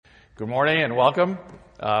Good morning and welcome.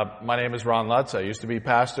 My name is Ron Lutz. I used to be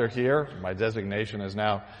pastor here. My designation is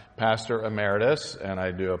now Pastor Emeritus, and I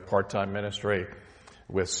do a part-time ministry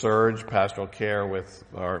with Surge, pastoral care with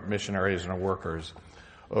our missionaries and our workers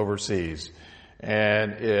overseas.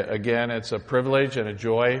 And again, it's a privilege and a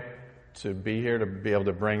joy to be here to be able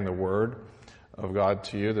to bring the Word of God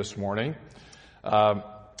to you this morning.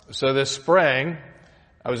 So this spring,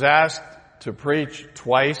 I was asked to preach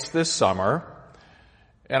twice this summer.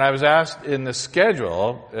 And I was asked in the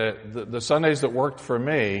schedule, the Sundays that worked for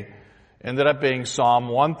me ended up being Psalm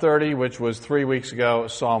 130, which was 3 weeks ago,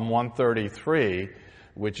 Psalm 133,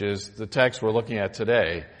 which is the text we're looking at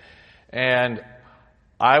today. And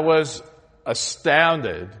I was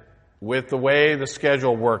astounded with the way the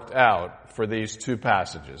schedule worked out for these two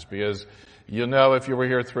passages. Because you'll know if you were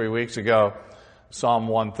here 3 weeks ago, Psalm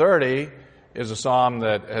 130 is a psalm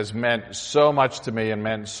that has meant so much to me and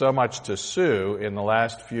meant so much to Sue in the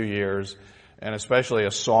last few years, and especially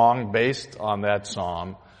a song based on that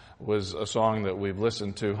psalm was a song that we've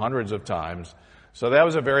listened to hundreds of times. So that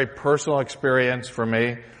was a very personal experience for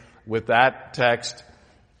me with that text.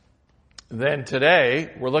 Then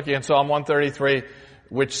today, we're looking at Psalm 133,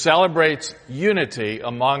 which celebrates unity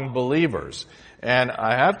among believers. And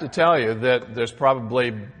I have to tell you that there's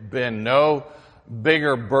probably been no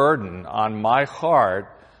bigger burden on my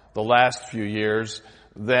heart the last few years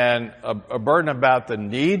than a burden about the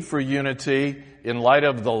need for unity in light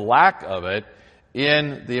of the lack of it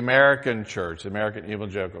in the American church, the American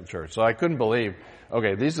Evangelical Church. So I couldn't believe,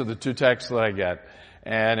 okay, these are the two texts that I get,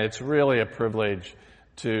 and it's really a privilege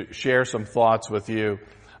to share some thoughts with you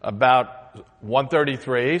about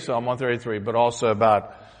Psalm 133, but also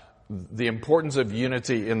about the importance of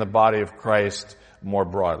unity in the body of Christ more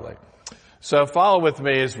broadly. So follow with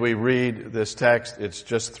me as we read this text. It's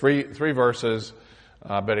just three verses,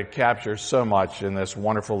 but it captures so much in this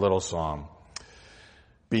wonderful little psalm.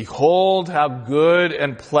 Behold how good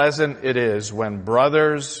and pleasant it is when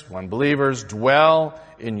believers dwell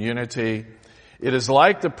in unity. It is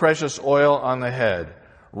like the precious oil on the head,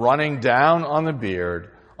 running down on the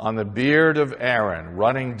beard of Aaron,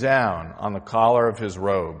 running down on the collar of his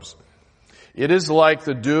robes. It is like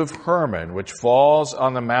the dew of Hermon, which falls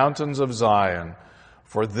on the mountains of Zion.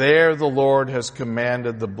 For there the Lord has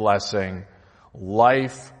commanded the blessing,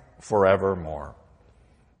 life forevermore.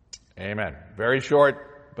 Amen. Very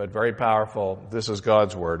short, but very powerful. This is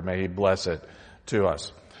God's word. May He bless it to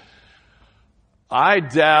us. I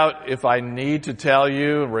doubt if I need to tell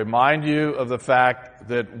you and remind you of the fact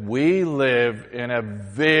that we live in a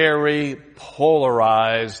very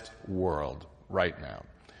polarized world right now.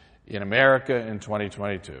 In America in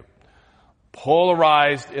 2022.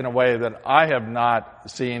 Polarized in a way that I have not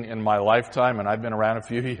seen in my lifetime, and I've been around a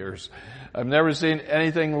few years. I've never seen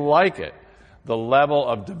anything like it. The level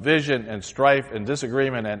of division and strife and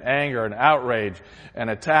disagreement and anger and outrage and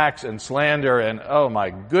attacks and slander and oh my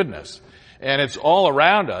goodness. And it's all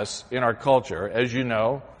around us in our culture, as you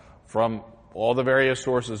know, from all the various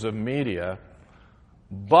sources of media.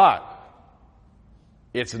 But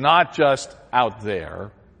it's not just out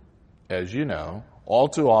there. As you know, all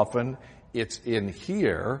too often, it's in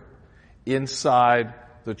here, inside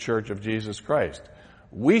the Church of Jesus Christ.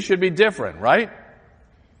 We should be different, right?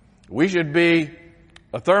 We should be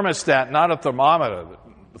a thermostat, not a thermometer.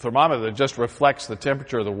 A thermometer that just reflects the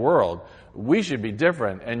temperature of the world. We should be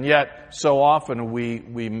different, and yet so often we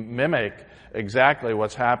mimic exactly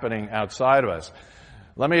what's happening outside of us.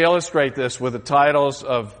 Let me illustrate this with the titles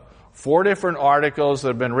of 4 different articles that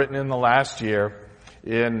have been written in the last year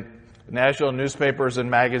in national newspapers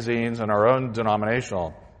and magazines and our own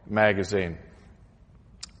denominational magazine.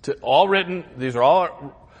 These are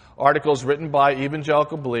all articles written by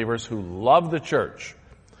evangelical believers who love the church.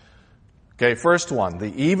 Okay, first one.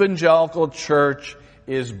 The evangelical church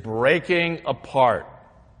is breaking apart.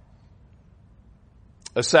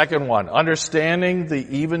 A second one. Understanding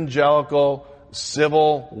the evangelical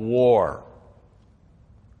civil war.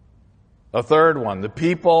 A third one. The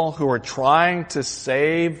people who are trying to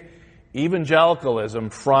save evangelicalism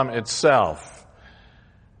from itself.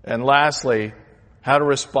 And lastly, how to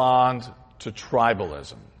respond to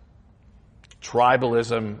tribalism.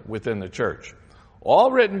 Tribalism within the church.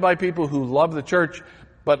 All written by people who love the church,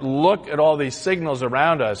 but look at all these signals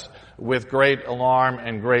around us with great alarm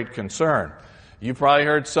and great concern. You've probably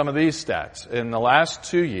heard some of these stats. In the last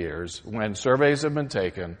 2 years, when surveys have been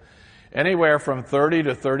taken, anywhere from 30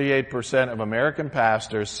 to 38% of American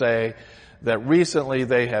pastors say that recently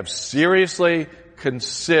they have seriously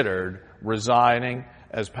considered resigning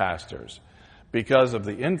as pastors. because of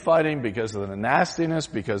the infighting, because of the nastiness,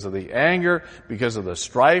 because of the anger, because of the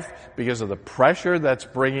strife, because of the pressure that's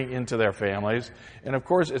bringing into their families. And of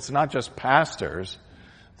course, it's not just pastors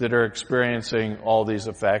that are experiencing all these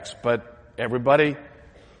effects, but everybody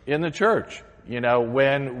in the church. You know,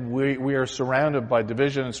 when we are surrounded by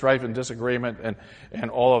division and strife and disagreement and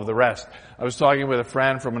all of the rest. I was talking with a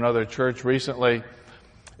friend from another church recently,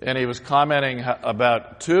 and he was commenting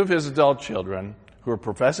about two of his adult children who are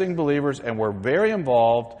professing believers and were very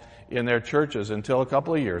involved in their churches until a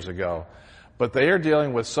couple of years ago. But they are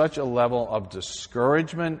dealing with such a level of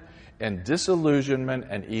discouragement and disillusionment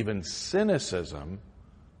and even cynicism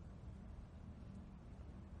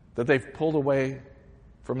that they've pulled away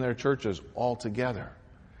from their churches altogether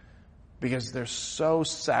because they're so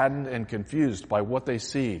saddened and confused by what they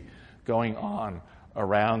see going on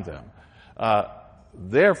around them.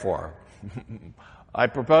 Therefore, I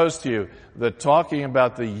propose to you that talking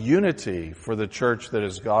about the unity for the church that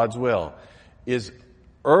is God's will is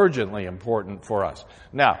urgently important for us.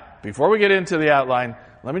 Now, before we get into the outline,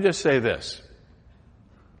 let me just say this,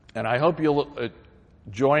 and I hope you'll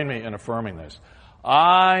join me in affirming this.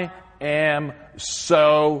 I am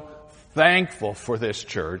so thankful for this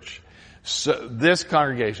church, this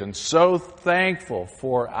congregation, so thankful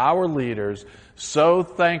for our leaders, so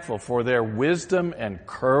thankful for their wisdom and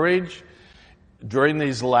courage during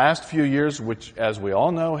these last few years, which, as we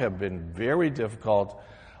all know, have been very difficult.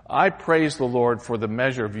 I praise the Lord for the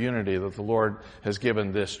measure of unity that the Lord has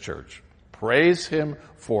given this church. Praise Him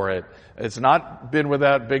for it. It's not been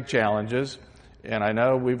without big challenges, and I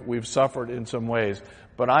know we've suffered in some ways,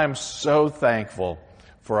 but I am so thankful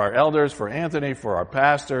for our elders, for Anthony, for our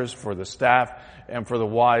pastors, for the staff, and for the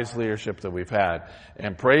wise leadership that we've had.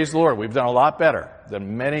 And praise the Lord, we've done a lot better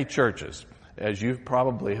than many churches, as you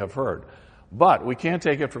probably have heard. But we can't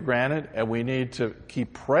take it for granted, and we need to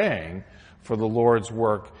keep praying for the Lord's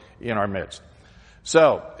work in our midst.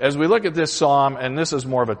 So, as we look at this psalm, and this is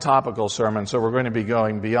more of a topical sermon, so we're going to be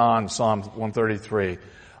going beyond Psalm 133.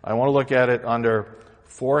 I want to look at it under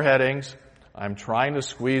 4 headings. I'm trying to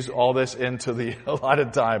squeeze all this into the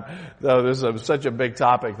allotted time, though this is such a big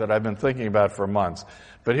topic that I've been thinking about for months.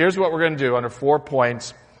 But here's what we're going to do under 4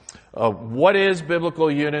 points. What is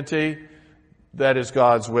biblical unity? That is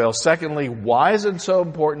God's will. Secondly, why is it so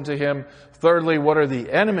important to Him? Thirdly, what are the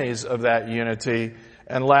enemies of that unity?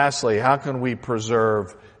 And lastly, how can we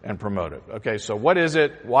preserve and promote it? Okay, so what is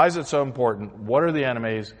it? Why is it so important? What are the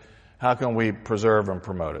enemies? How can we preserve and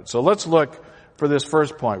promote it? So let's look for this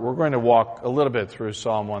first point. We're going to walk a little bit through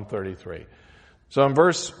Psalm 133. So in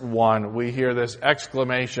verse 1, we hear this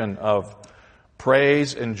exclamation of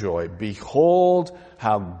praise and joy. Behold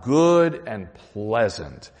how good and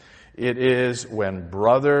pleasant it is when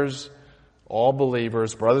brothers, all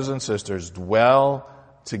believers, brothers and sisters, dwell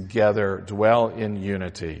together, dwell in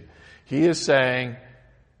unity. He is saying,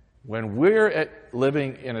 when we're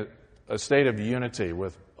living in a state of unity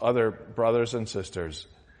with other brothers and sisters,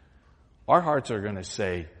 our hearts are going to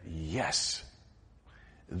say, yes,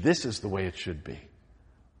 this is the way it should be.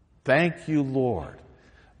 Thank you, Lord,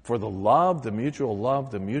 for the love, the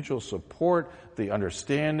mutual support, the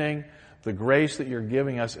understanding, the grace that you're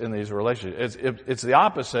giving us in these relationships. It's the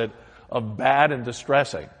opposite of bad and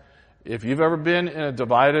distressing. If you've ever been in a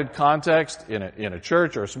divided context, in a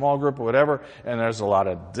church or a small group or whatever, and there's a lot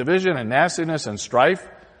of division and nastiness and strife,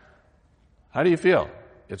 how do you feel?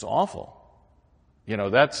 It's awful. You know,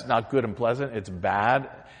 that's not good and pleasant. It's bad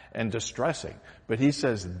and distressing. But he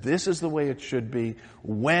says this is the way it should be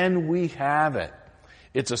when we have it.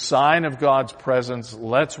 It's a sign of God's presence.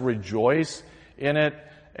 Let's rejoice in it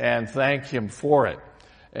and thank Him for it.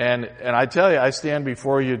 And I tell you, I stand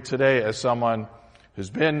before you today as someone who's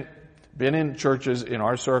been in churches in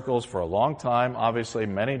our circles for a long time, obviously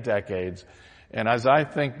many decades. And as I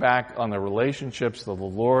think back on the relationships that the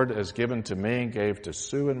Lord has given to me and gave to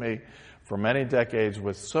Sue and me for many decades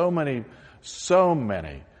with so many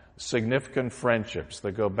significant friendships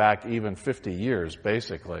that go back even 50 years,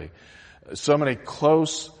 basically. So many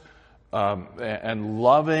close and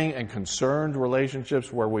loving and concerned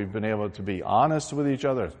relationships where we've been able to be honest with each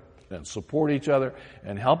other and support each other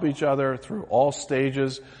and help each other through all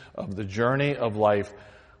stages of the journey of life.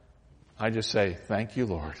 I just say, thank you,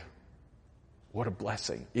 Lord. What a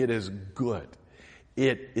blessing. It is good.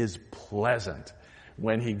 It is pleasant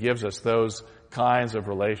when He gives us those kinds of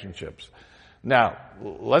relationships. Now,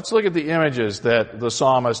 let's look at the images that the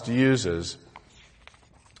psalmist uses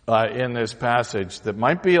in this passage that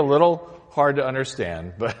might be a little hard to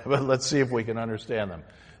understand, but let's see if we can understand them.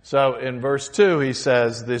 So in verse 2, he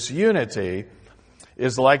says, this unity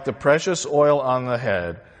is like the precious oil on the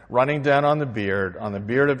head, running down on the beard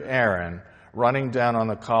of Aaron, running down on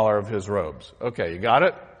the collar of his robes. Okay, you got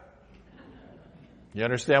it? You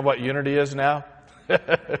understand what unity is now?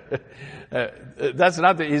 That's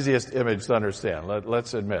not the easiest image to understand,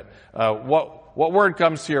 let's admit. What word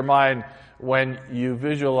comes to your mind when you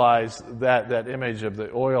visualize that image of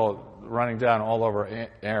the oil running down all over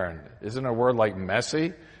Aaron? Isn't a word like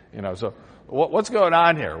messy? So what's going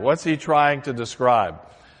on here? What's he trying to describe?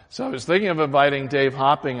 So I was thinking of inviting Dave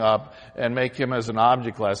Hopping up and make him as an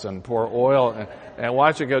object lesson, pour oil and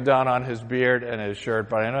watch it go down on his beard and his shirt,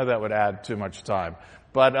 but I know that would add too much time.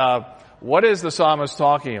 But what is the psalmist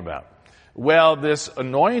talking about? Well, this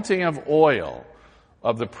anointing of oil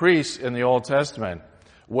of the priests in the Old Testament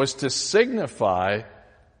was to signify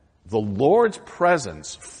the Lord's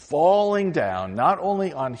presence falling down not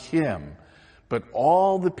only on him, but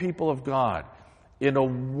all the people of God in a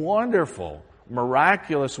wonderful,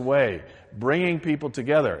 miraculous way, bringing people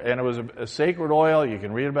together. And it was a sacred oil, you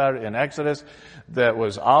can read about it in Exodus, that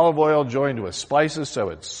was olive oil joined with spices, so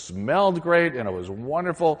it smelled great and it was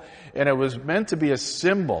wonderful. And it was meant to be a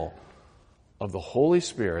symbol of the Holy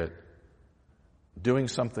Spirit doing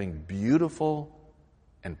something beautiful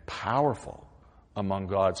and powerful among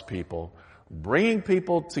God's people, bringing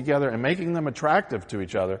people together and making them attractive to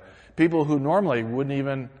each other, people who normally wouldn't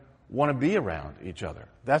even want to be around each other.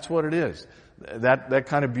 That's what it is. That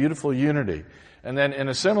kind of beautiful unity. And then in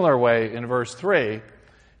a similar way, in verse 3,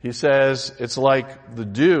 he says, it's like the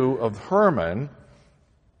dew of Hermon,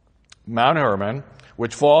 Mount Hermon,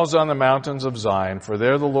 which falls on the mountains of Zion, for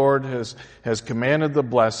there the Lord has commanded the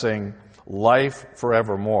blessing, life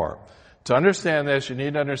forevermore. To understand this, you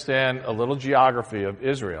need to understand a little geography of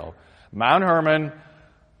Israel. Mount Hermon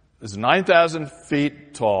is 9,000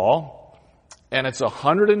 feet tall, and it's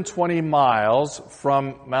 120 miles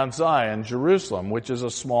from Mount Zion, Jerusalem, which is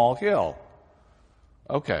a small hill.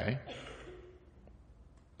 Okay.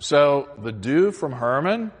 So the dew from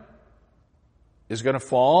Hermon is going to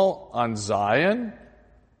fall on Zion,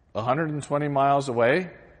 120 miles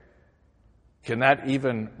away. Can that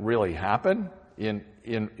even really happen in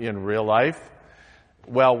real life?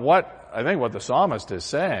 Well, I think what the psalmist is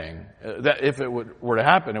saying, that if it were to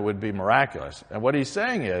happen, it would be miraculous. And what he's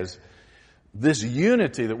saying is, this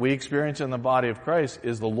unity that we experience in the body of Christ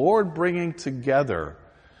is the Lord bringing together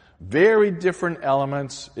very different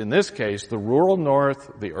elements, in this case, the rural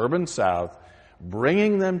north, the urban south,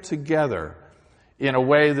 bringing them together in a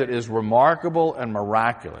way that is remarkable and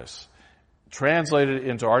miraculous. Translated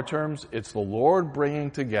into our terms, it's the Lord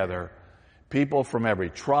bringing together people from every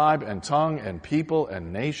tribe and tongue and people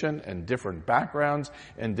and nation and different backgrounds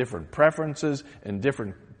and different preferences and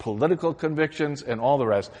different political convictions and all the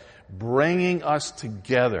rest, bringing us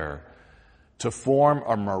together to form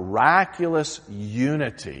a miraculous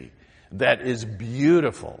unity that is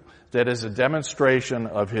beautiful, that is a demonstration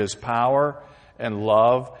of his power and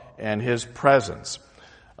love and his presence.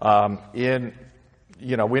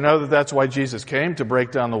 We know that that's why Jesus came, to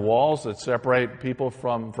break down the walls that separate people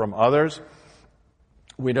from others.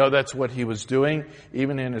 We know that's what he was doing,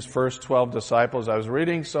 even in his first 12 disciples. I was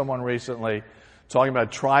reading someone recently talking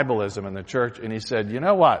about tribalism in the church, and he said, you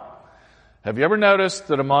know what? Have you ever noticed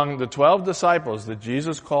that among the 12 disciples that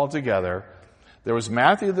Jesus called together, there was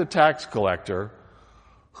Matthew the tax collector,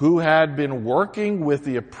 who had been working with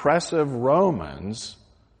the oppressive Romans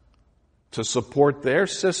to support their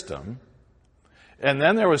system, and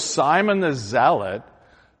then there was Simon the Zealot,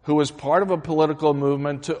 who was part of a political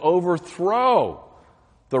movement to overthrow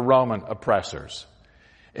the Roman oppressors.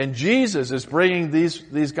 And Jesus is bringing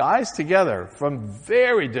these guys together from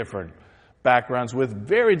very different backgrounds with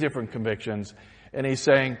very different convictions, and he's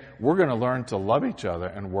saying we're going to learn to love each other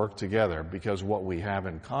and work together because what we have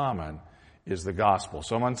in common is the gospel.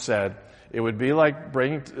 Someone said it would be like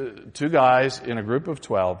bringing two guys in a group of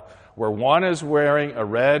 12 where one is wearing a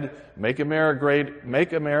red Make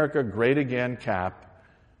America Great Again cap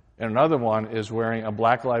and another one is wearing a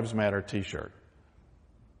Black Lives Matter t-shirt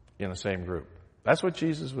in the same group. That's what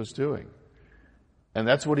Jesus was doing. And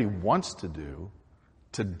that's what he wants to do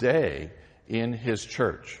today in his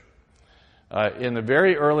church. In the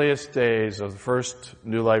very earliest days of the first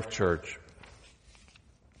New Life Church,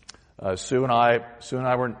 Sue and I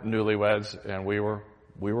were newlyweds, and we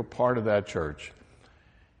were part of that church.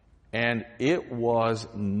 And it was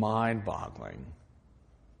mind-boggling,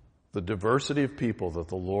 the diversity of people that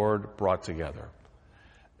the Lord brought together,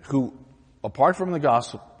 who, apart from the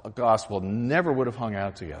gospel, never would have hung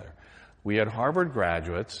out together. We had Harvard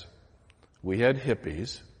graduates, we had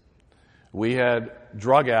hippies, we had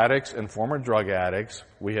drug addicts and former drug addicts,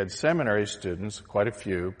 we had seminary students, quite a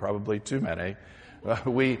few, probably too many.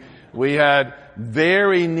 We had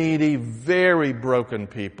very needy, very broken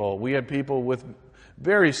people. We had people with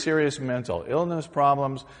very serious mental illness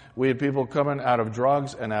problems. We had people coming out of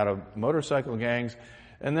drugs and out of motorcycle gangs.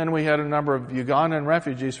 And then we had a number of Ugandan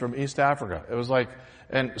refugees from East Africa. It was like,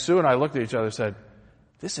 and Sue and I looked at each other and said,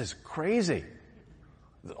 this is crazy.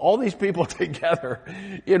 All these people together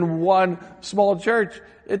in one small church.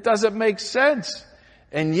 It doesn't make sense.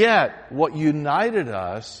 And yet, what united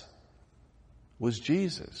us was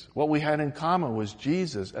Jesus. What we had in common was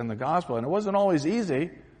Jesus and the gospel. And it wasn't always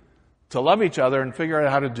easy to love each other and figure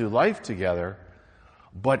out how to do life together,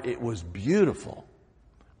 but it was beautiful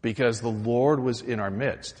because the Lord was in our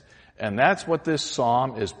midst. And that's what this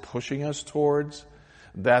psalm is pushing us towards.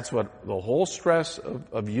 That's what the whole stress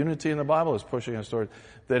of unity in the Bible is pushing us towards.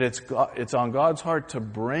 That it's on God's heart to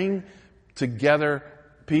bring together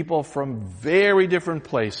people from very different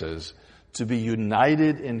places to be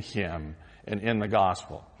united in Him and in the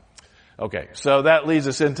gospel. Okay, so that leads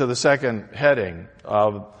us into the second heading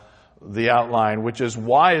of the outline, which is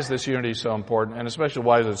why is this unity so important, and especially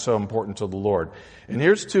why is it so important to the Lord? And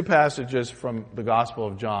here's two passages from the Gospel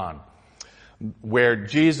of John where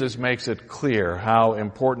Jesus makes it clear how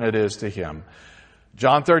important it is to Him.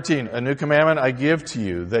 John 13, a new commandment I give to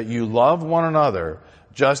you, that you love one another.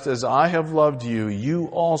 Just as I have loved you, you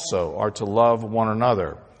also are to love one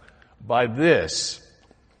another. By this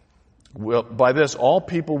all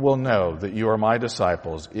people will know that you are my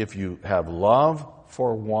disciples, if you have love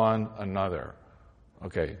for one another.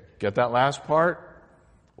 Okay, get that last part?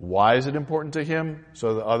 Why is it important to Him?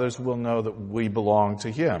 So that others will know that we belong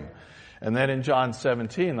to Him. And then in John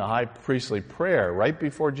 17, the high priestly prayer, right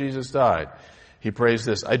before Jesus died, He prays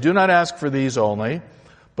this, I do not ask for these only,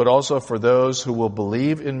 but also for those who will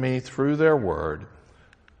believe in me through their word,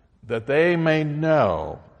 that they may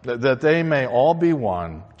know, that they may all be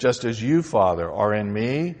one, just as you, Father, are in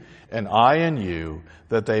me, and I in you,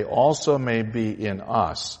 that they also may be in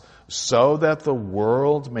us, so that the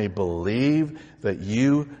world may believe that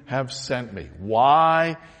you have sent me.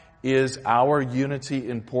 Why is our unity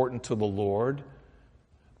important to the Lord?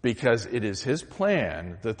 Because it is His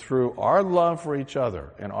plan that through our love for each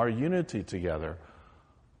other and our unity together,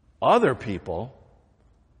 other people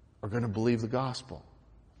are going to believe the gospel.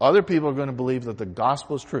 Other people are going to believe that the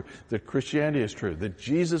gospel is true, that Christianity is true, that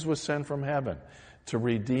Jesus was sent from heaven to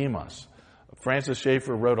redeem us. Francis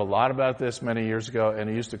Schaeffer wrote a lot about this many years ago, and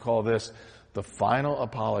he used to call this the final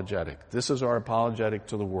apologetic. This is our apologetic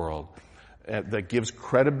to the world that gives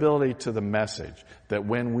credibility to the message, that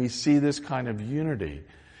when we see this kind of unity,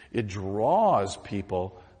 it draws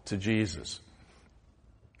people to Jesus.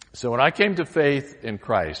 So when I came to faith in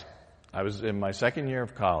Christ, I was in my second year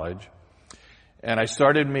of college, and I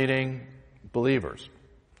started meeting believers.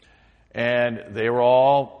 And they were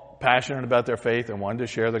all passionate about their faith and wanted to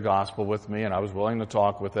share the gospel with me, and I was willing to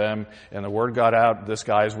talk with them. And the word got out, this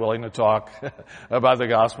guy is willing to talk about the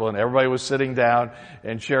gospel, and everybody was sitting down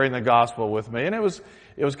and sharing the gospel with me. And it was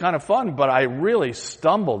kind of fun, but I really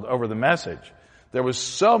stumbled over the message. There was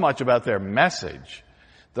so much about their message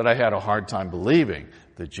that I had a hard time believing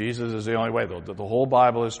that Jesus is the only way, that the whole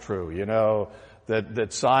Bible is true,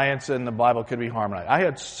 that science and the Bible could be harmonized. I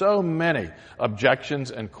had so many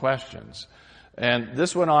objections and questions. And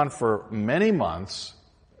this went on for many months,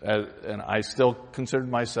 and I still considered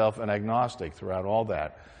myself an agnostic throughout all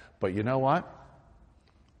that. But you know what?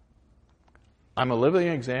 I'm a living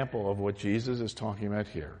example of what Jesus is talking about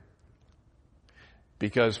here.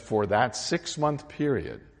 Because for that 6-month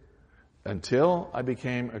period, until I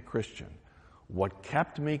became a Christian, what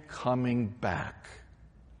kept me coming back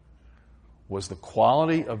was the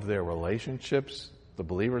quality of their relationships, the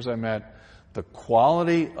believers I met, the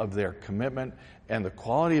quality of their commitment, and the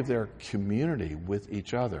quality of their community with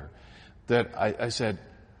each other. That I said,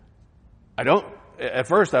 at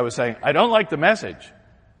first I was saying, I don't like the message.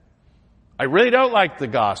 I really don't like the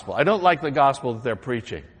gospel. I don't like the gospel that they're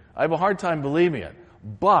preaching. I have a hard time believing it.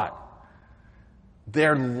 But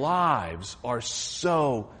their lives are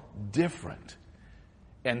so different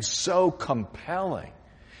and so compelling.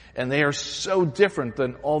 And they are so different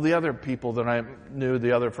than all the other people that I knew,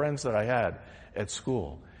 the other friends that I had at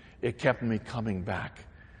school. It kept me coming back.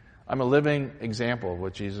 I'm a living example of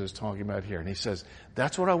what Jesus is talking about here. And He says,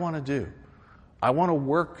 that's what I want to do. I want to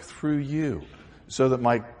work through you so that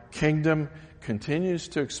my kingdom continues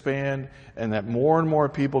to expand and that more and more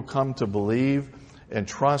people come to believe and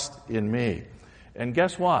trust in me. And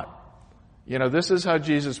guess what? This is how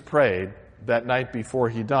Jesus prayed that night before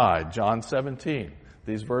He died. John 17.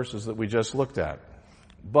 These verses that we just looked at.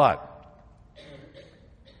 But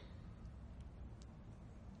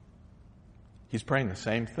He's praying the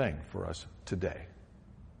same thing for us today.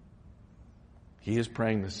 He is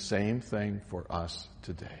praying the same thing for us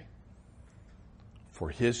today. For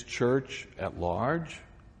His church at large,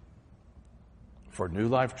 for New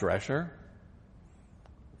Life Drescher,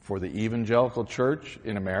 for the evangelical church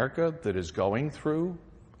in America that is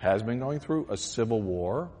has been going through a civil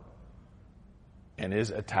war and is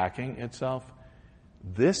attacking itself.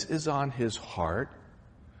 This is on His heart.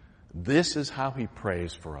 This is how He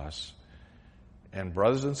prays for us. And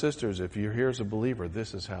brothers and sisters, if you're here as a believer,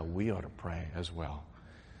 this is how we ought to pray as well.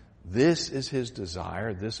 This is His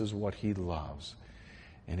desire. This is what He loves.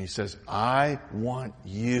 And He says, I want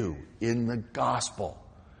you in the gospel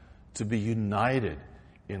to be united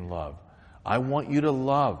in love. I want you to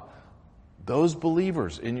love those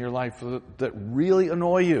believers in your life that really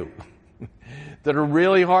annoy you, that are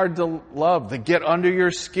really hard to love, that get under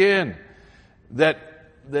your skin, that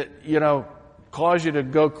cause you to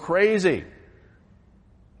go crazy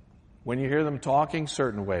when you hear them talking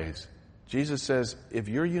certain ways. Jesus says, if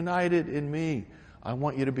you're united in me, I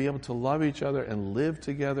want you to be able to love each other and live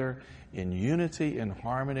together in unity and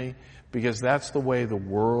harmony, because that's the way the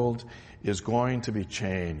world is going to be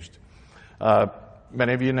changed.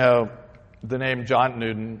 Many of you know the name John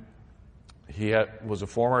Newton. He was a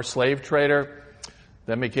former slave trader,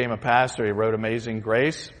 then became a pastor. He wrote Amazing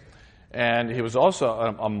Grace. And he was also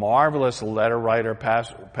a marvelous letter writer,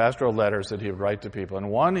 pastoral letters that he would write to people. And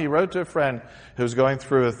one he wrote to a friend who was going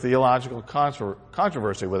through a theological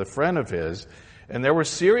controversy with a friend of his, and there were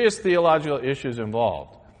serious theological issues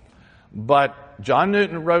involved. But John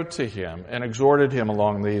Newton wrote to him and exhorted him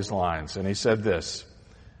along these lines, and he said this.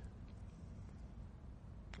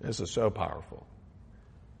 This is so powerful.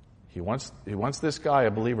 He wants this guy,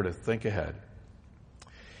 a believer, to think ahead.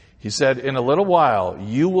 He said, in a little while,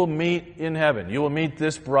 you will meet in heaven. You will meet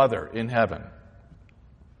this brother in heaven.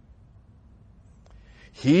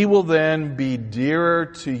 He will then be dearer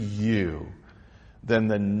to you than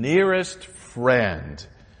the nearest friend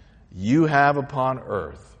you have upon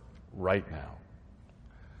earth right now.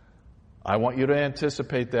 I want you to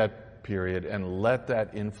anticipate that period and let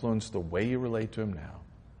that influence the way you relate to him now.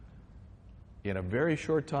 In a very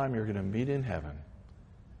short time, you're going to meet in heaven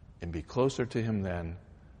and be closer to him then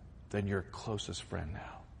than your closest friend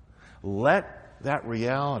now. Let that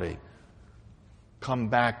reality come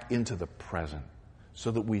back into the present so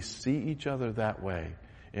that we see each other that way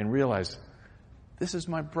and realize, this is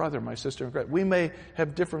my brother, my sister in Christ. We may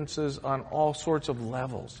have differences on all sorts of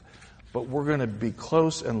levels, but we're going to be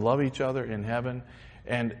close and love each other in heaven.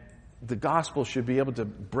 And the gospel should be able to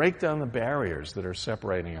break down the barriers that are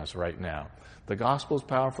separating us right now. The gospel is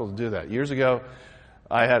powerful to do that. Years ago,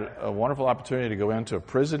 I had a wonderful opportunity to go into a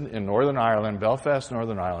prison in Northern Ireland, Belfast,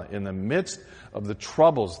 Northern Ireland, in the midst of the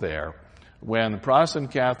troubles there, when the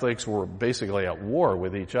Protestant Catholics were basically at war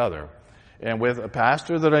with each other. And with a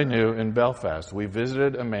pastor that I knew in Belfast, we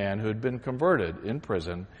visited a man who had been converted in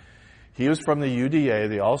prison. He was from the UDA,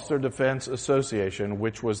 the Ulster Defense Association,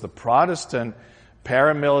 which was the Protestant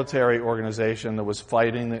paramilitary organization that was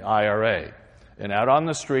fighting the IRA. And out on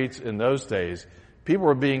the streets in those days, people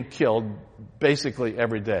were being killed basically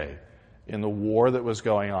every day in the war that was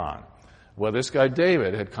going on. Well, this guy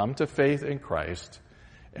David had come to faith in Christ,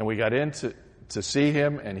 and we got in to see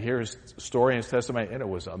him and hear his story and his testimony, and it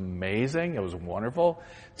was amazing. It was wonderful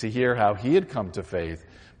to hear how he had come to faith.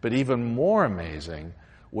 But even more amazing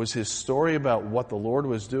was his story about what the Lord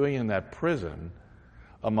was doing in that prison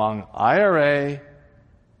among IRA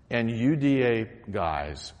and UDA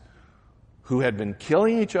guys who had been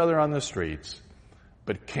killing each other on the streets,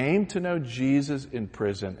 but came to know Jesus in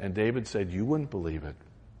prison. And David said, you wouldn't believe it.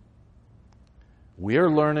 We are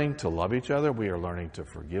learning to love each other. We are learning to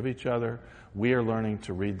forgive each other. We are learning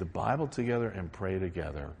to read the Bible together and pray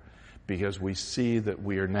together, because we see that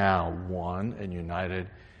we are now one and united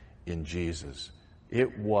in Jesus.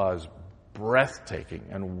 It was breathtaking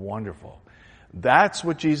and wonderful. That's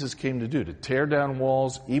what Jesus came to do, to tear down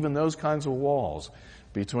walls, even those kinds of walls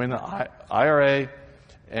between the IRA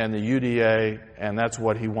and the UDA, and that's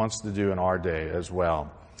what he wants to do in our day as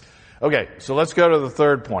well. Okay, so let's go to the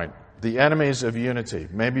third point, the enemies of unity.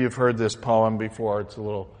 Maybe you've heard this poem before. It's a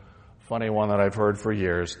little funny one that I've heard for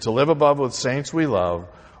years. To live above with saints we love,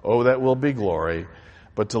 oh, that will be glory.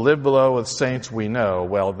 But to live below with saints we know,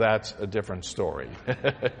 well, that's a different story.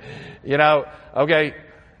 Okay,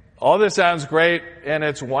 all this sounds great, and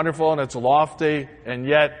it's wonderful, and it's lofty, and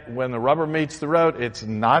yet when the rubber meets the road, it's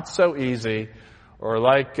not so easy. Or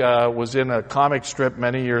like was in a comic strip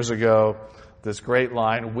many years ago, this great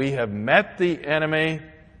line, we have met the enemy,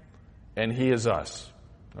 and he is us.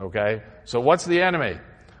 Okay? So what's the enemy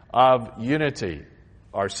of unity?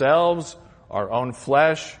 Ourselves, our own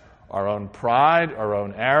flesh, our own pride, our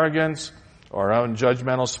own arrogance, our own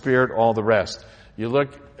judgmental spirit, all the rest. You look,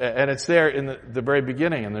 and it's there in the very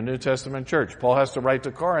beginning in the New Testament church. Paul has to write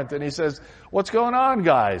to Corinth, and he says, what's going on,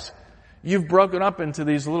 guys? You've broken up into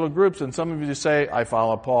these little groups, and some of you say, I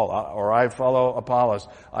follow Paul, or I follow Apollos,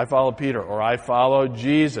 I follow Peter, or I follow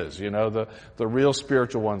Jesus, the real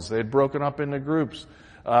spiritual ones. They'd broken up into groups.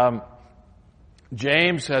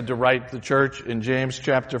 James had to write the church in James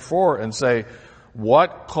chapter 4 and say,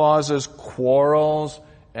 what causes quarrels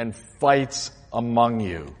and fights among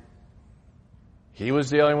you? He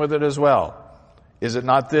was dealing with it as well. Is it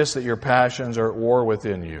not this that your passions are at war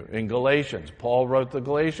within you? In Galatians, Paul wrote the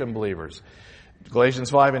Galatian believers.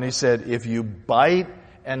 Galatians 5, and he said, if you bite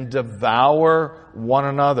and devour one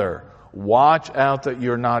another, watch out that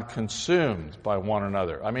you're not consumed by one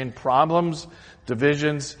another. I mean, problems,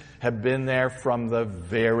 divisions have been there from the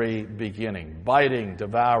very beginning. Biting,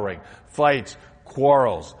 devouring, fights,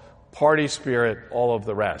 quarrels, party spirit, all of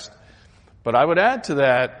the rest. But I would add to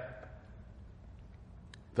that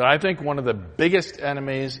I think one of the biggest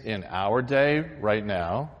enemies in our day right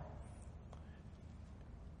now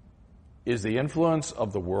is the influence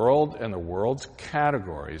of the world and the world's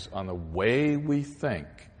categories on the way we think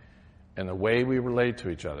and the way we relate to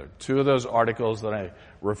each other. Two of those articles that I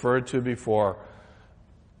referred to before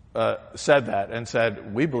said that and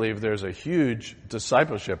said, we believe there's a huge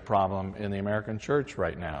discipleship problem in the American church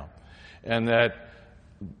right now. And that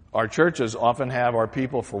our churches often have our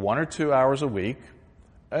people for 1 or 2 hours a week,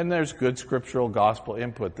 and there's good scriptural gospel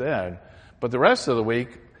input then. But the rest of the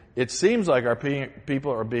week, it seems like our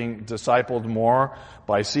people are being discipled more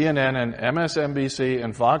by CNN and MSNBC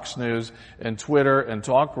and Fox News and Twitter and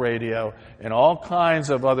talk radio and all kinds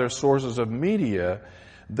of other sources of media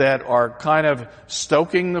that are kind of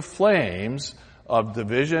stoking the flames of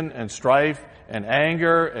division and strife and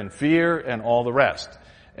anger and fear and all the rest.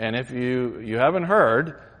 And if you haven't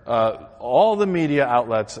heard, all the media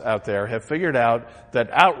outlets out there have figured out that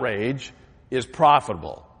outrage is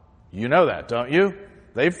profitable. You know that, don't you?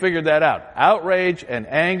 They've figured that out. Outrage and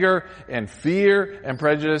anger and fear and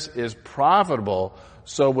prejudice is profitable.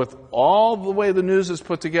 So with all the way the news is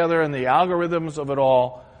put together and the algorithms of it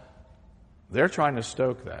all, they're trying to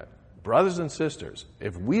stoke that. Brothers and sisters,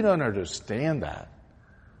 if we don't understand that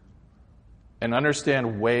and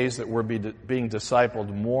understand ways that we're being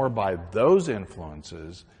discipled more by those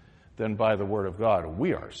influences than by the Word of God,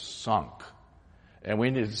 we are sunk. And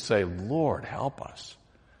we need to say, Lord, help us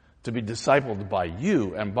to be discipled by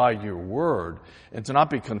you and by your Word, and to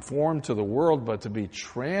not be conformed to the world, but to be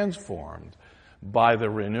transformed by the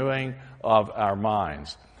renewing of our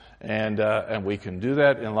minds. And we can do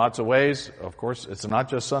that in lots of ways. Of course, it's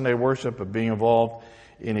not just Sunday worship, but being involved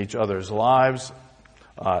in each other's lives,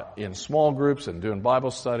 in small groups and doing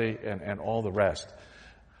Bible study and all the rest.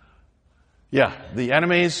 Yeah, the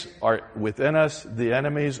enemies are within us. The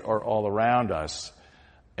enemies are all around us.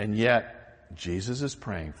 And yet, Jesus is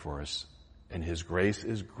praying for us, and His grace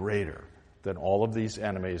is greater than all of these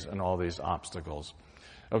enemies and all these obstacles.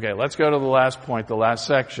 Okay, let's go to the last point, the last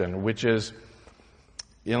section, which is,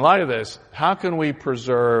 in light of this, how can we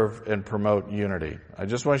preserve and promote unity? I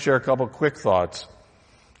just want to share a couple quick thoughts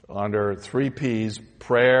under 3 P's: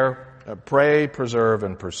 pray, preserve,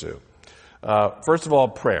 and pursue. First of all,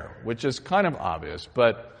 prayer, which is kind of obvious,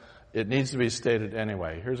 but it needs to be stated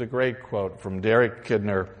anyway. Here's a great quote from Derek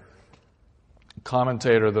Kidner,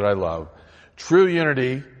 commentator that I love. True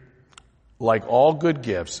unity, like all good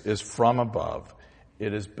gifts, is from above.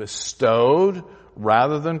 It is bestowed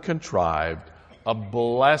rather than contrived, a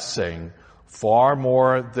blessing far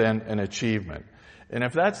more than an achievement. And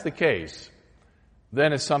if that's the case,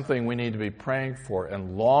 then it's something we need to be praying for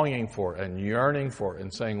and longing for and yearning for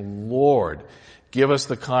and saying, Lord, give us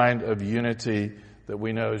the kind of unity that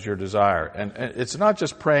we know is your desire. And it's not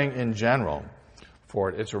just praying in general for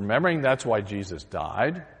it. It's remembering that's why Jesus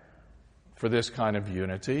died, for this kind of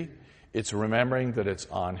unity. It's remembering that it's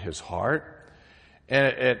on His heart.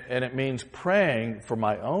 And it means praying for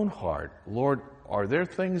my own heart. Lord, are there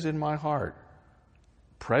things in my heart,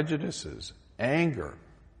 prejudices, anger,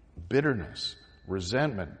 bitterness,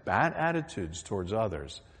 resentment, bad attitudes towards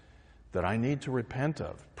others that I need to repent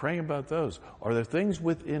of? Praying about those. Are there things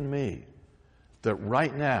within me that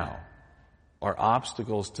right now are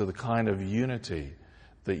obstacles to the kind of unity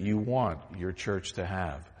that you want your church to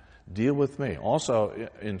have? Deal with me. Also,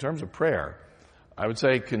 in terms of prayer, I would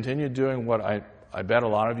say continue doing what I bet a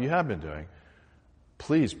lot of you have been doing.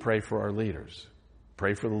 Please pray for our leaders.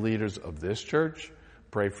 Pray for the leaders of this church.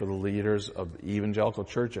 Pray for the leaders of the evangelical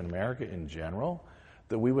church in America in general,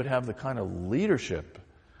 that we would have the kind of leadership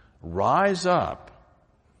rise up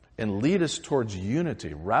and lead us towards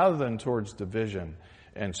unity rather than towards division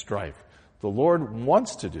and strife. The Lord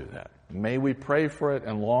wants to do that. May we pray for it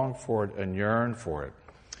and long for it and yearn for it.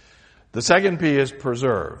 The second P is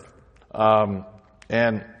preserve.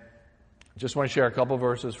 And just want to share a couple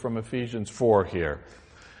verses from Ephesians 4 here.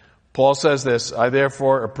 Paul says this, I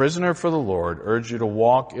therefore, a prisoner for the Lord, urge you to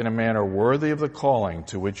walk in a manner worthy of the calling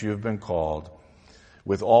to which you have been called,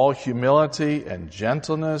 with all humility and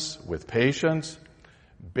gentleness, with patience,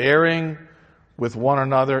 bearing with one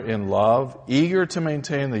another in love, eager to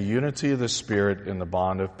maintain the unity of the Spirit in the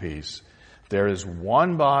bond of peace. There is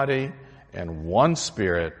one body and one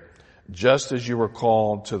Spirit, just as you were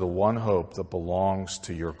called to the one hope that belongs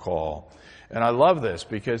to your call. And I love this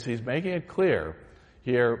because he's making it clear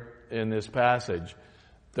here in this passage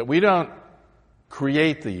that we don't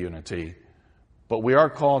create the unity, but we are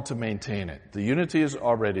called to maintain it. The unity is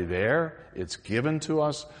already there. It's given to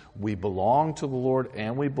us. We belong to the Lord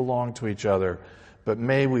and we belong to each other. But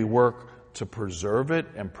may we work to preserve it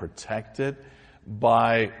and protect it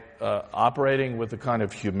by operating with the kind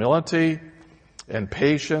of humility and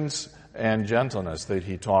patience and gentleness that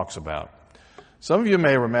he talks about. Some of you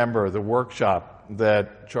may remember the workshop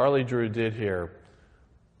that Charlie Drew did here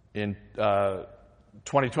in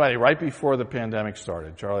 2020, right before the pandemic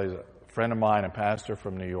started. Charlie's a friend of mine, a pastor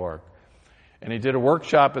from New York. And he did a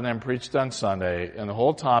workshop and then preached on Sunday. And the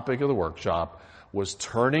whole topic of the workshop was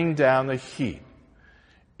turning down the heat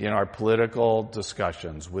in our political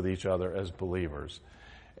discussions with each other as believers.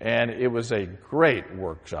 And it was a great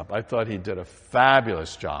workshop. I thought he did a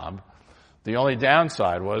fabulous job. The only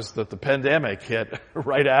downside was that the pandemic hit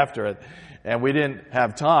right after it, and we didn't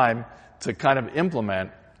have time to kind of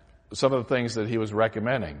implement some of the things that he was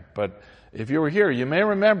recommending. But if you were here, you may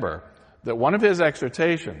remember that one of his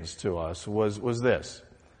exhortations to us was this.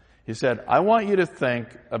 He said, I want you to think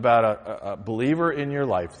about a believer in your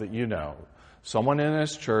life that you know, someone in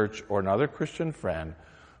this church or another Christian friend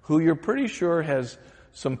who you're pretty sure has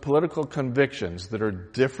some political convictions that are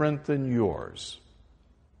different than yours.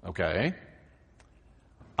 Okay?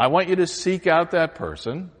 I want you to seek out that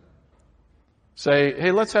person, say,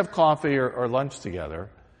 hey, let's have coffee or lunch together.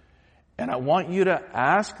 And I want you to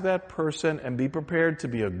ask that person and be prepared to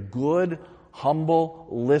be a good, humble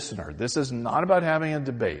listener. This is not about having a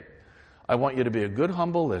debate. I want you to be a good,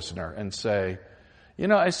 humble listener and say, you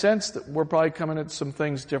know, I sense that we're probably coming at some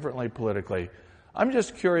things differently politically. I'm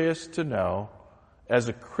just curious to know, as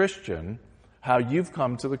a Christian, how you've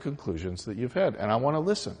come to the conclusions that you've had. And I want to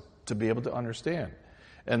listen to be able to understand.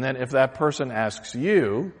 And then if that person asks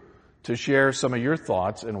you to share some of your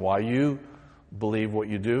thoughts and why you believe what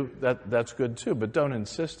you do, that's good too. But don't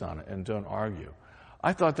insist on it and don't argue.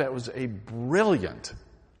 I thought that was a brilliant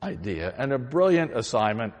idea and a brilliant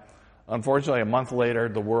assignment. Unfortunately, a month later,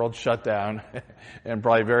 the world shut down and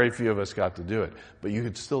probably very few of us got to do it. But you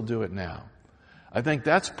could still do it now. I think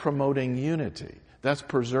that's promoting unity. That's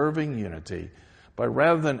preserving unity. But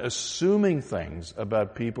rather than assuming things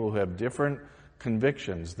about people who have different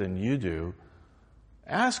convictions than you do,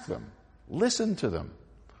 ask them, listen to them,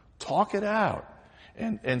 talk it out,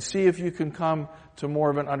 and see if you can come to more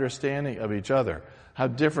of an understanding of each other, how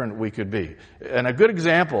different we could be. And a good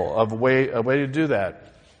example of a way to do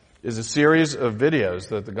that is a series of videos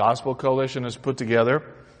that the Gospel Coalition has put together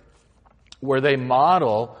where they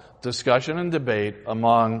model discussion and debate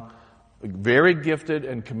among very gifted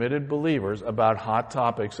and committed believers about hot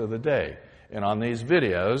topics of the day. And on these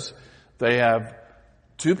videos, they have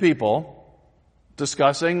two people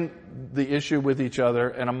discussing the issue with each other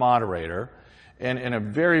and a moderator. And in a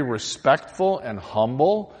very respectful and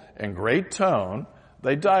humble and great tone,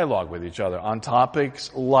 they dialogue with each other on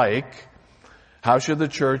topics like, how should the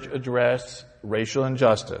church address racial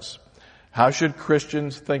injustice? How should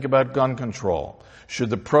Christians think about gun control? Should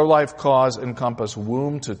the pro-life cause encompass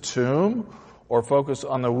womb to tomb or focus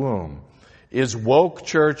on the womb? Is woke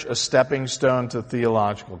church a stepping stone to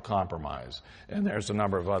theological compromise? And there's a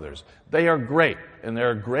number of others. They are great, and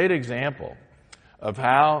they're a great example of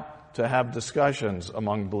how to have discussions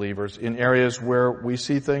among believers in areas where we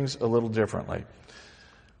see things a little differently.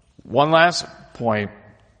 One last point,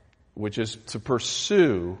 which is to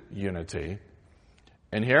pursue unity.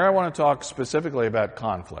 And here I want to talk specifically about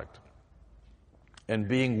conflict and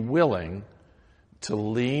being willing to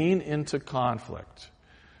lean into conflict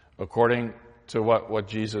according to what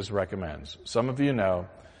Jesus recommends. Some of you know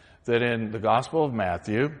that in the Gospel of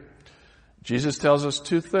Matthew, Jesus tells us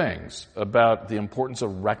two things about the importance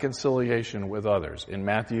of reconciliation with others. In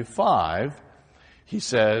Matthew 5, he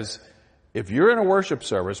says, if you're in a worship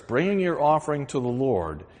service bringing your offering to the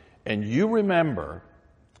Lord and you remember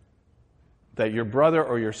that your brother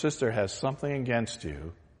or your sister has something against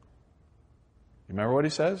you, You remember what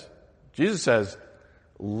he says? Jesus says,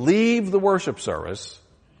 leave the worship service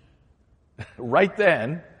right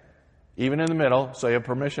then, even in the middle, so you have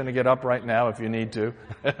permission to get up right now if you need to.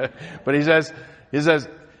 But he says,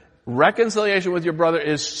 reconciliation with your brother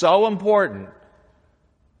is so important.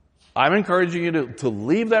 I'm encouraging you to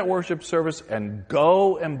leave that worship service and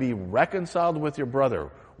go and be reconciled with your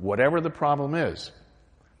brother, whatever the problem is.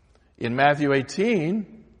 In Matthew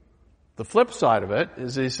 18, the flip side of it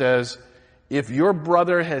is he says, if your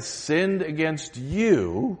brother has sinned against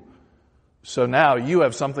you, so now you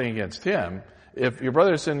have something against him. If your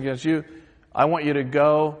brother has sinned against you, I want you to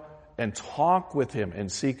go and talk with him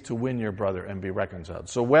and seek to win your brother and be reconciled.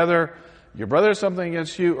 So whether your brother has something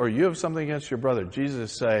against you or you have something against your brother,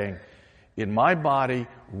 Jesus is saying, in my body,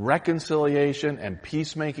 reconciliation and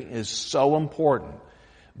peacemaking is so important.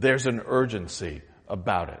 There's an urgency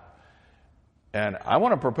about it. And I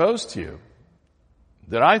want to propose to you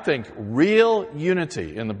that I think real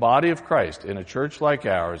unity in the body of Christ in a church like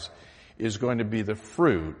ours is going to be the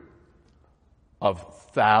fruit of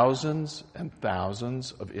thousands and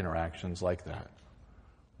thousands of interactions like that,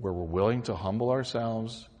 where we're willing to humble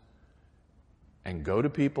ourselves and go to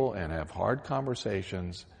people and have hard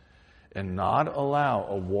conversations and not allow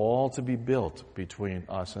a wall to be built between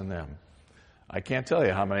us and them. I can't tell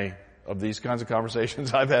you how many of these kinds of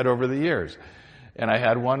conversations I've had over the years. And I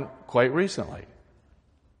had one quite recently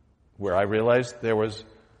where I realized there was,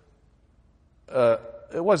 it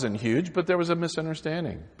wasn't huge, but there was a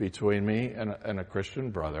misunderstanding between me and a Christian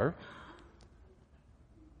brother.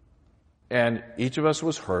 And each of us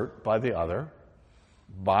was hurt by the other.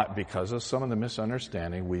 But because of some of the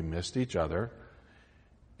misunderstanding, we missed each other.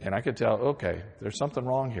 And I could tell, okay, there's something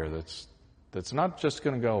wrong here that's not just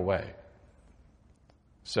going to go away.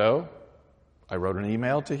 So I wrote an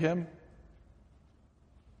email to him.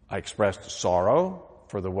 I expressed sorrow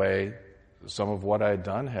for the way some of what I had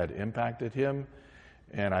done had impacted him.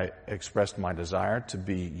 And I expressed my desire to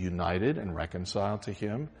be united and reconciled to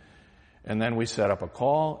him. And then we set up a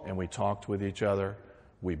call and we talked with each other.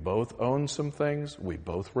 We both owned some things. We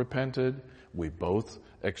both repented. We both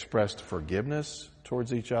expressed forgiveness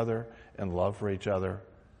towards each other and love for each other.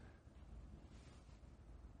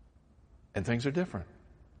 And things are different.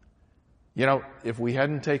 You know, if we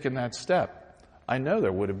hadn't taken that step, I know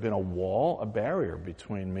there would have been a wall, a barrier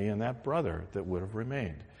between me and that brother that would have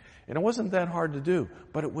remained. And it wasn't that hard to do,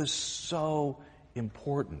 but it was so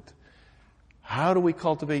important. How do we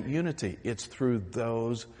cultivate unity? It's through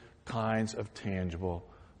those kinds of tangible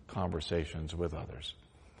conversations with others.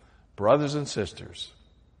 Brothers and sisters,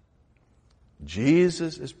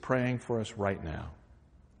 Jesus is praying for us right now.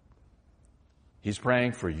 He's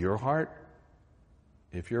praying for your heart.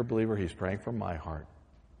 If you're a believer, he's praying for my heart.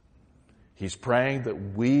 He's praying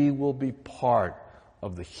that we will be part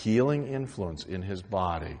of the healing influence in his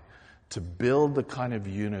body to build the kind of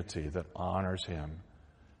unity that honors him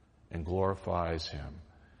and glorifies him.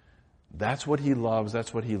 That's what he loves.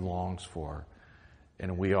 That's what he longs for.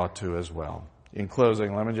 And we ought to as well. In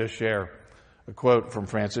closing, let me just share a quote from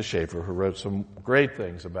Francis Schaeffer, who wrote some great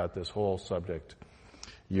things about this whole subject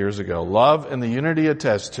years ago. Love and the unity it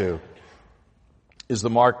attests to is the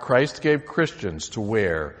mark Christ gave Christians to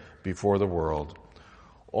wear before the world.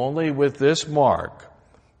 Only with this mark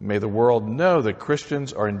may the world know that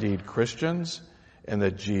Christians are indeed Christians and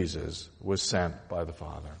that Jesus was sent by the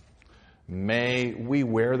Father. May we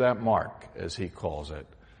wear that mark, as he calls it,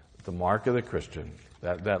 the mark of the Christian,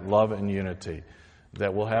 that love and unity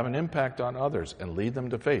that will have an impact on others and lead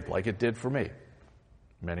them to faith, like it did for me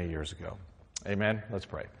many years ago. Amen. Let's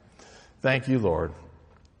pray. Thank you, Lord.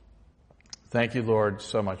 Thank you, Lord,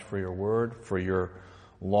 so much for your word, for your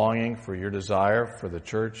longing, for your desire for the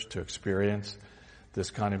church to experience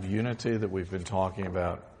this kind of unity that we've been talking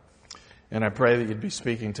about. And I pray that you'd be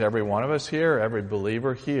speaking to every one of us here, every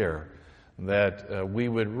believer here, that we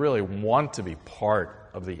would really want to be part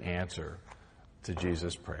of the answer to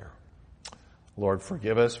Jesus' prayer. Lord,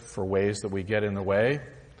 forgive us for ways that we get in the way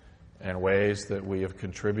and ways that we have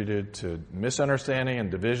contributed to misunderstanding and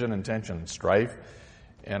division and tension and strife.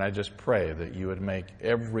 And I just pray that you would make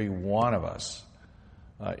every one of us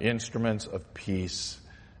instruments of peace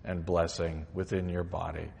and blessing within your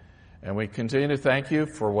body. And we continue to thank you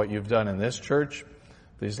for what you've done in this church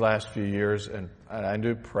these last few years. And I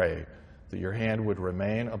do pray that your hand would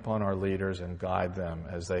remain upon our leaders and guide them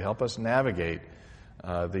as they help us navigate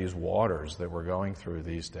these waters that we're going through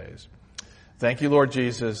these days. Thank you, Lord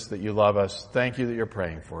Jesus, that you love us. Thank you that you're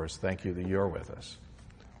praying for us. Thank you that you're with us.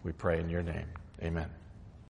 We pray in your name. Amen.